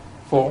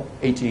 4,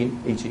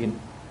 18, 18,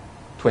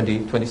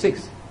 20,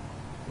 26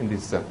 in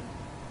this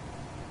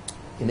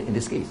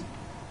case.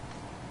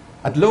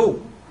 At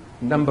low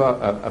number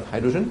of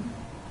hydrogen,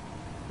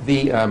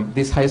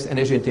 these highest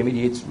energy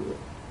intermediates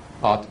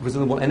are at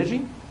reasonable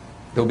energy.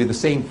 They'll be the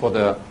same for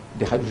the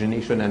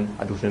dehydrogenation and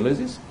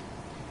hydrogenolysis.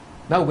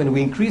 Now, when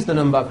we increase the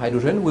number of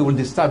hydrogen, we will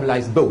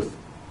destabilize both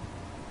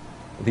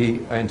the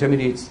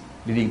intermediates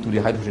leading to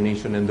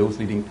dehydrogenation and those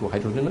leading to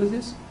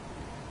hydrogenolysis.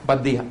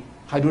 But the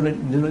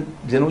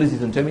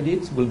hydrogenolysis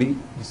intermediates will be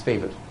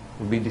disfavored,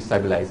 will be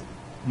destabilized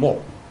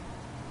more.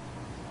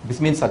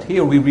 This means that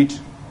here we reach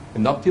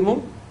an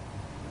optimal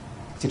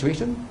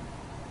situation,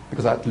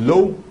 because at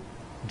low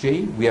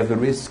J we have the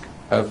risk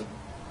of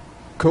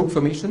coke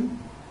formation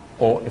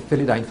or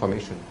ethylidine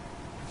formation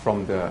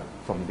from the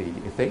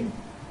ethane.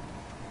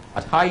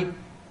 At high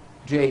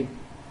J,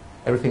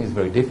 everything is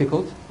very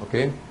difficult.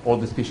 Okay, all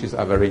the species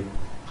are very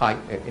high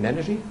in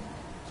energy.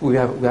 So we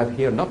have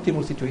here an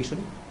optimal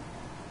situation,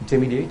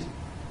 intermediate,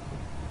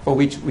 for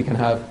which we can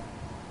have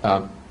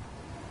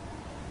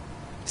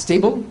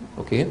stable,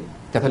 okay,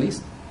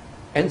 catalyst,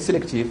 and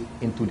selective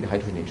into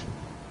dehydrogenation.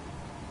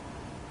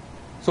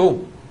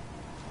 So,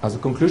 as a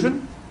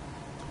conclusion,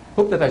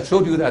 hope that I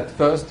showed you that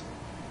first,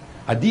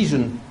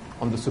 adhesion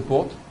on the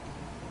support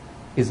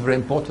is very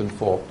important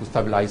to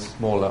stabilize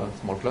small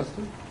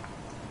clusters.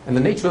 And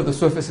the nature of the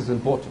surface is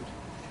important.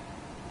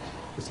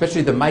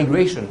 Especially the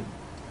migration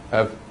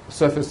of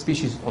surface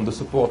species on the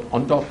support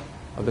on top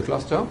of the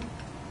cluster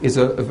is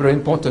a very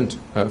important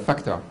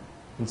factor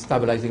in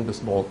stabilizing the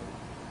small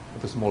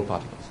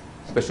particles.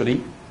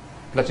 Especially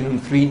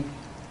platinum-3,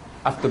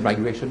 after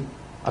migration,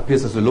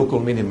 appears as a local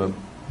minimum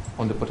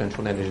on the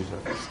potential energy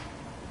surface.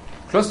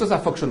 Clusters are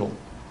functional.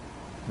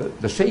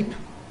 The shape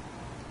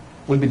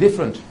will be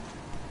different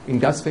in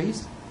gas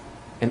phase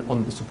and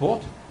on the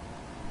support.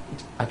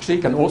 It actually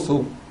can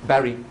also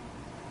vary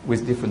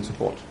with different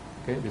support.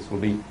 Okay, this will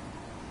be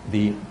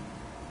the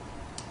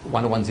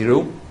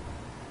 110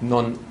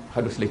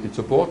 non-hydroxylated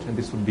support, and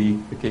this will be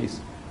the case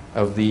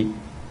of this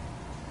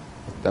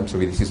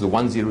is the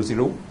 100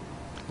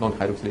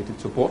 non-hydroxylated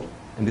support,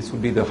 and this will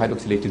be the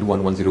hydroxylated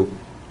 110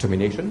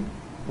 termination,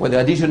 where the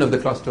adhesion of the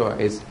cluster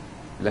is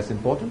less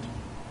important,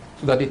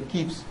 so that it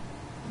keeps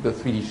the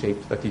 3D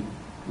shape that it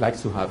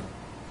likes to have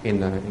in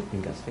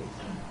gas phase.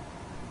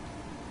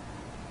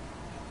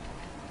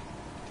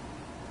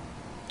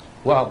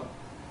 Well,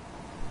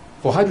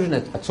 for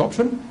hydrogen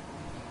adsorption,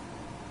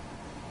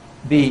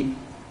 the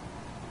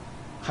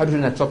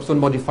hydrogen adsorption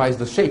modifies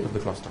the shape of the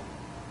cluster.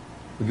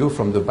 We go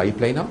from the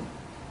biplanar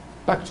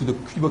back to the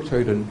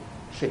cuboidal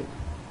shape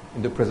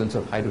in the presence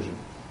of hydrogen.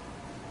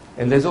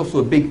 And there's also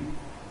a big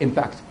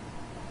impact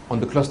on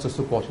the cluster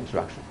support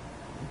interaction.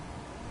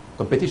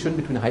 Competition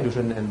between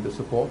hydrogen and the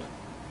support,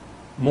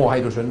 more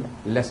hydrogen,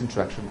 less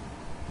interaction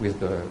with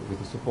the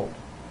support.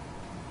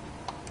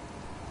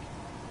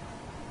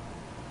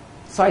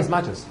 Size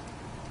matters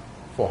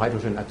for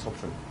hydrogen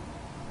adsorption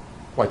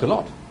quite a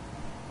lot.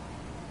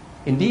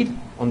 Indeed,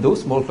 on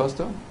those small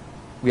clusters,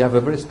 we have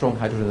a very strong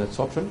hydrogen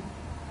adsorption,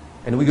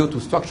 and we go to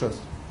structures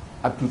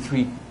up to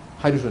 3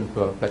 hydrogen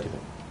per platinum.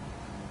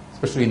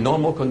 Especially in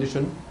normal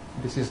condition,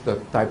 this is the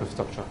type of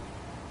structure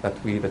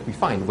that we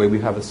find, where we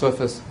have a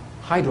surface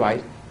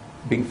hydride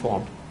being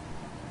formed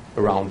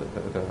around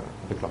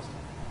the cluster.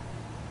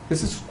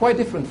 This is quite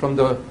different from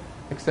the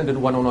extended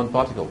one-on-one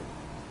particle,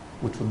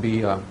 which would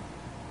be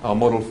our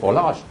model for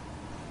large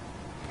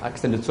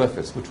extended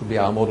surface, which would be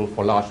our model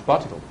for large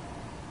particle.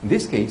 In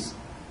this case,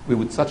 we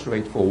would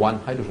saturate for 1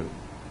 hydrogen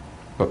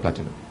per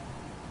platinum.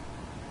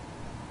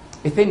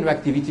 Ethane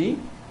reactivity,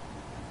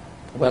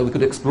 well, we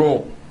could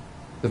explore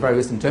the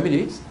various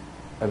intermediates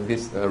of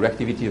this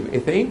reactivity of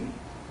ethane,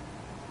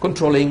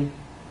 controlling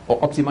or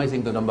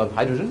optimizing the number of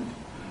hydrogen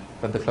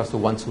that the cluster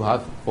wants to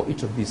have for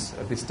each of these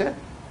steps.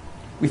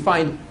 We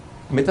find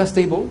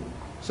metastable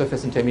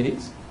surface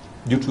intermediates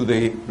due to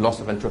the loss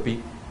of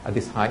entropy at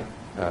this high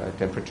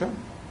temperature.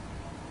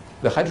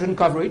 The hydrogen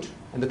coverage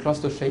and the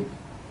cluster shape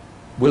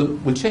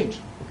will change.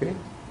 Okay?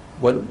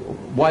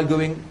 While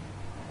going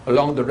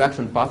along the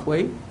reaction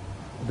pathway,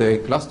 the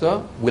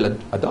cluster will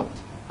adapt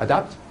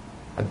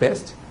at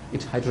best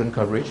its hydrogen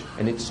coverage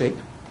and its shape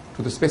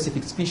to the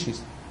specific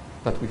species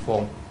that we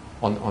form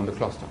on the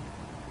cluster.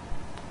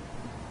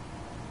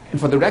 And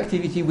for the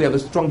reactivity, we have a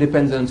strong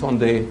dependence on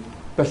the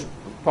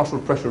partial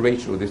pressure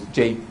ratio, this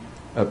J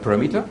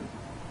parameter.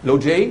 Low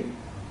J,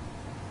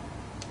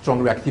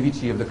 strong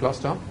reactivity of the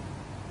cluster,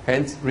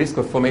 hence risk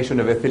of formation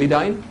of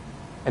ethylidine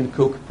and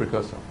coke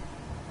precursor.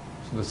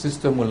 So the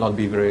system will not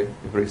be very,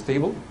 very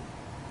stable.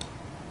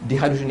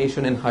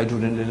 Dehydrogenation and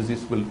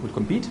hydrogenalysis will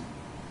compete.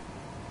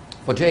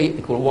 For J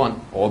equal 1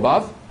 or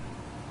above,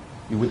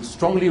 you will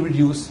strongly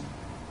reduce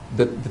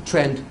the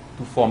trend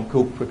to form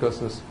coke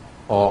precursors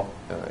or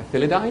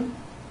ethylidine,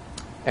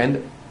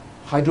 and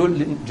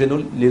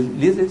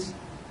hydrogenolysis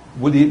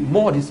will be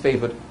more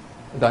disfavored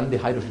than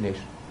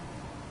dehydrogenation,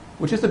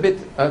 which is a bit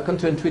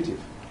counterintuitive.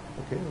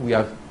 Okay? We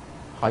have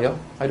higher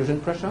hydrogen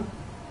pressure,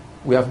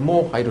 we have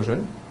more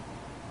hydrogen,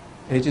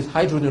 and it is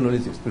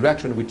hydrogenolysis, the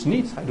reaction which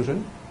needs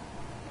hydrogen,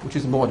 which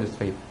is more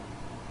disfavored.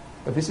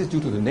 But this is due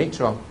to the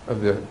nature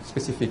of the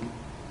specific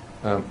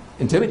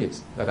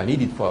intermediates that are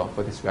needed for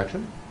this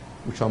reaction,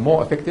 which are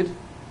more affected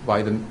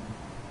by the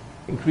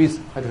increased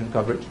hydrogen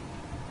coverage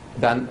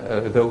than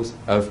those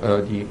of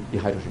the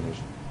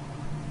dehydrogenation.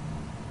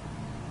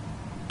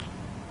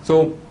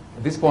 So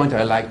at this point,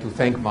 I'd like to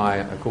thank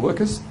my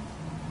co-workers,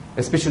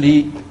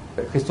 especially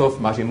Christophe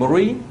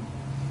Magé-Maury,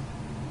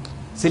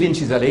 Céline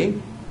Chizalet,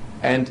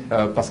 and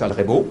Pascal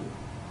Rebaud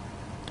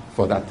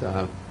for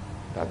that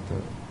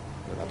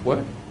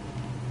work.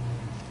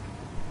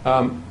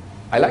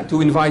 I'd like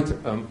to invite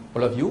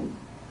all of you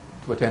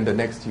to attend the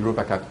next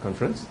EuropaCat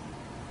conference.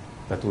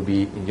 That will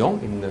be in Lyon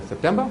in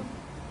September.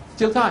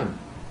 Still time,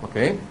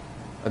 okay?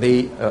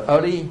 The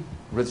early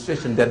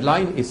registration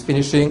deadline is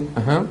finishing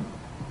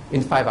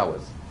in 5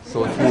 hours.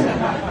 So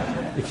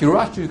if you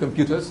rush to your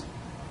computers,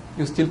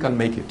 you still can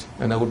make it.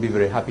 And I would be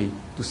very happy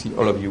to see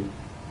all of you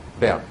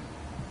there.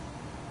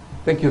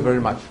 Thank you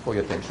very much for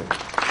your attention.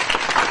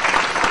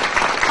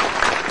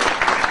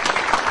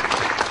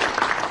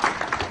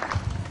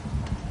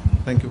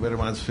 Thank you very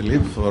much,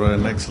 Philippe, for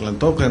an excellent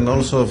talk and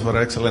also for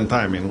excellent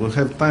timing. We'll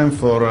have time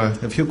for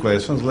a few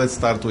questions. Let's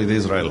start with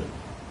Israel.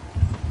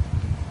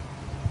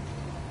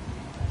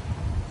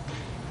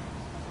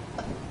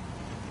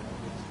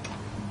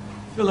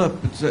 Philip,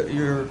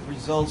 your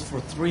results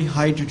for 3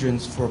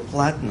 hydrogens for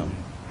platinum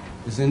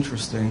is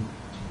interesting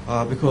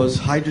because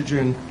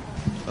hydrogen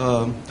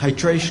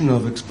titration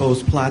of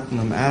exposed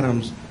platinum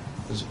atoms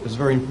is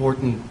very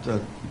important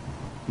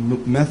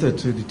method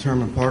to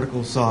determine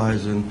particle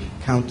size and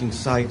counting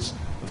sites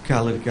of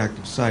catalytic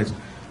active sites.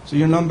 So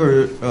your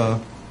number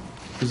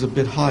is a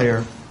bit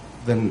higher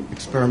than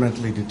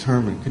experimentally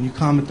determined. Can you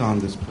comment on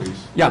this,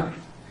 please? Yeah.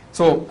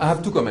 So I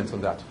have 2 comments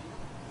on that.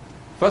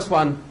 First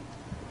one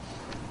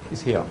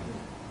is here.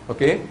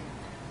 Okay?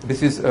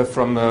 This is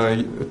from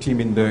a team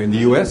in the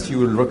US. You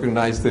will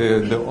recognize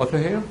the author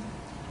here.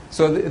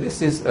 So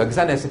this is a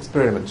Xanes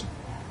experiment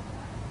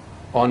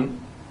on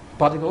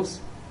particles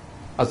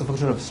as a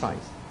function of size.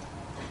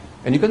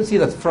 And you can see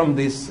that from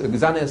this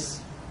Xanes,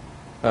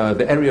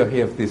 the area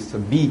here of this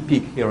B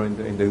peak here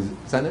in the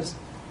Xanes,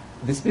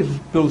 this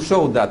will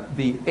show that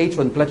the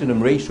H1 platinum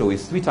ratio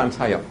is 3 times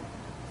higher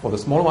for the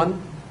small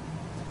one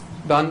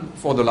than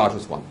for the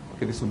largest one.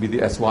 Okay, this will be the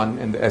S1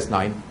 and the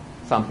S9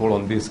 sample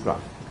on this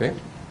graph. Okay?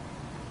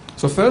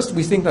 So first,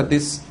 we think that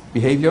this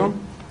behavior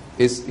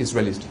is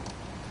realistic.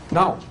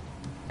 Now,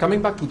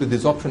 coming back to the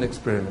desorption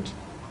experiment,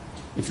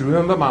 if you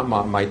remember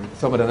my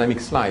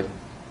thermodynamic slide,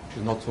 which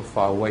is not so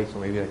far away, so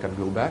maybe I can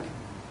go back.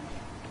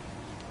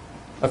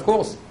 Of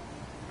course,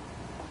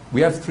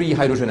 we have 3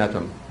 hydrogen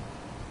atoms,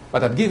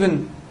 but at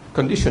given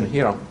condition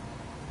here,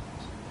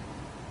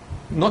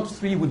 not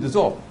 3 would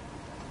dissolve.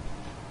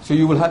 So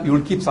you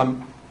will keep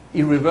some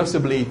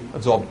irreversibly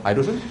absorbed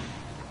hydrogen.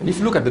 And if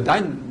you look at the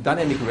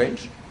dynamic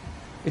range,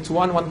 it's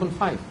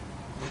 1.5.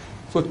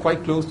 So it's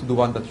quite close to the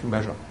one that you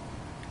measure.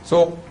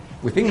 So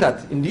we think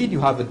that indeed you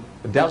have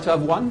a delta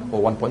of 1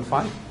 or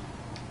 1.5,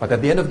 but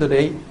at the end of the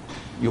day,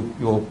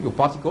 your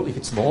particle, if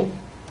it's small,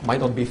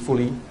 might not be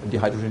fully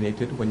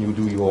dehydrogenated when you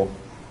do your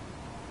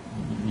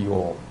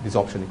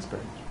desorption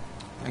experiment.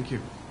 Thank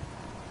you.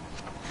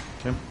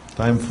 Okay.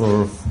 Time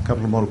for a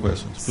couple more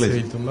questions, please.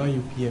 Cyril Thomas,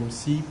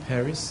 UPMC,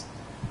 Paris.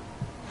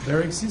 There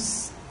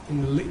exists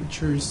in the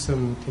literature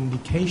some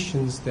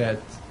indications that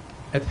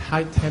at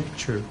high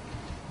temperature,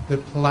 the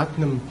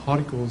platinum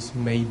particles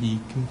may be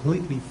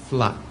completely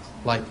flat,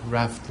 like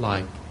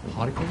raft-like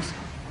particles.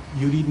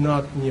 You did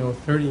not, in your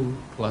 13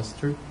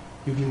 cluster,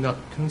 you did not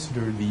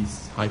consider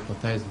these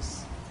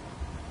hypotheses.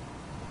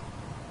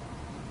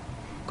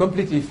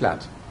 Completely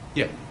flat.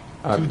 Yeah,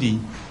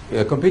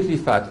 2D. Completely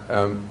flat.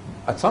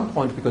 At some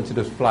point, we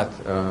considered flat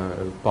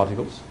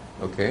particles,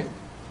 okay,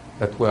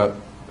 that were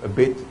a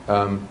bit,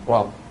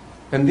 well,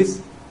 and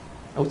this,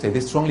 I would say,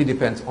 this strongly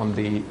depends on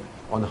the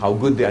on how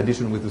good the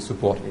addition with the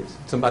support is.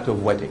 It's a matter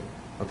of wetting.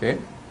 Okay?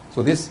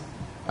 So this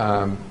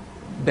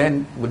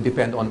then will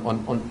depend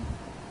on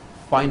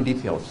fine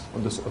details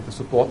of the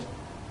support,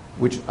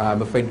 which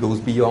I'm afraid goes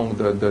beyond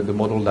the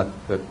model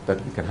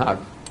that we can have.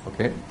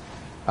 Okay?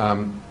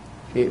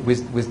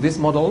 With this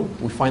model,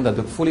 we find that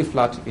the fully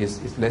flat is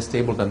less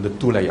stable than the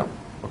two-layer,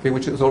 okay,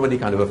 which is already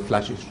kind of a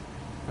flashish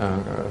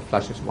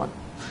one.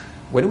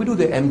 When we do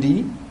the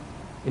MD,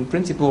 in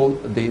principle,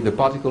 the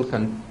particle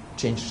can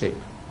change shape,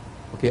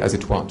 okay, as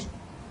it wants.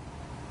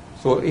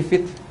 So if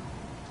it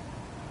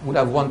would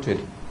have wanted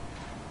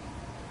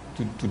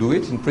to do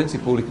it, in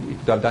principle, it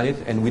could have done it,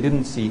 and we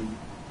didn't see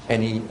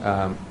any.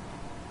 I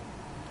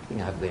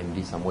think I have the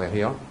MD somewhere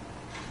here.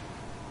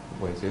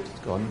 Where is it? It's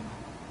gone.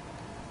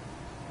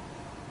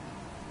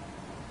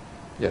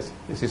 Yes,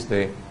 this is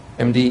the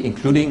MD,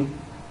 including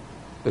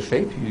the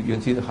shape. You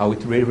can see how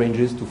it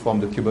rearranges to form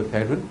the cuboid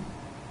hydrogen.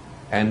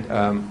 And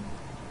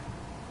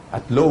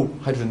at low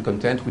hydrogen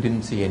content, we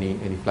didn't see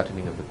any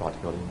flattening of the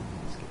particle in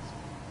this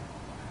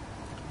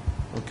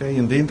case. Okay,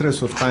 in the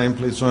interest of time,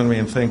 please join me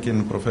in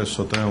thanking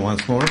Professor Sautet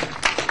once more.